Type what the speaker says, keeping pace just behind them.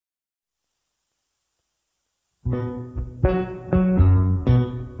Catch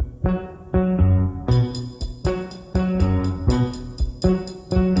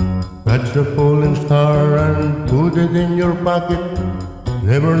a falling star and put it in your pocket.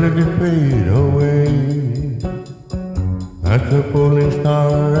 Never let it fade away. Catch a falling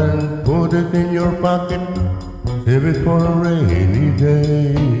star and put it in your pocket. Save it for a rainy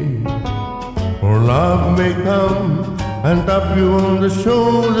day. For love may come and tap you on the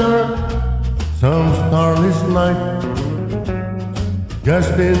shoulder some starless night.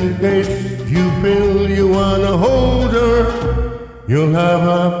 Just in case you feel you wanna hold her, you'll have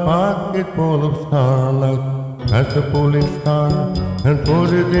a pocket full of starlight. Catch a falling star and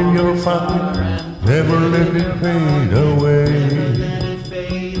put it in your pocket. Never let it fade away.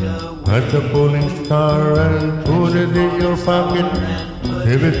 Catch a falling star and put it in your pocket.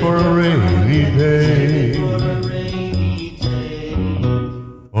 Save it for a rainy day.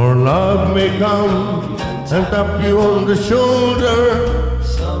 For love may come and tap you on the shoulder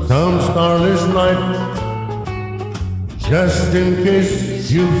some starless night. Just in case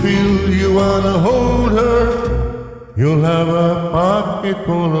you feel you wanna hold her, you'll have a pocket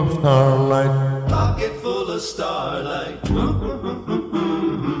full of starlight. Pocket full of starlight.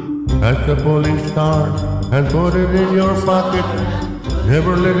 Catch a falling star and put it in your pocket.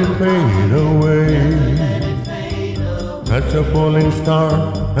 Never let it fade away. Catch a falling star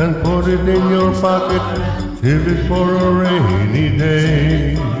and put it in your pocket. Save it for a rainy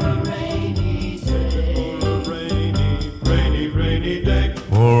day.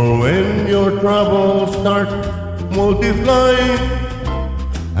 For when your troubles start multiplying,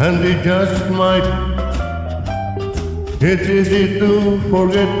 and they just might, it's easy to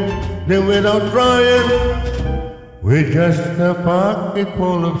forget them without trying. With just a pocket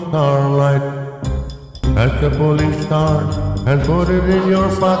full of starlight. Catch a falling star and put it in your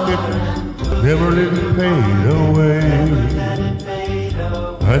pocket. Never let it fade away.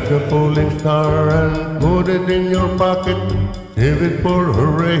 Catch a falling star and put it in your pocket. Save it for a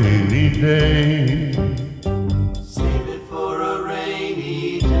rainy day.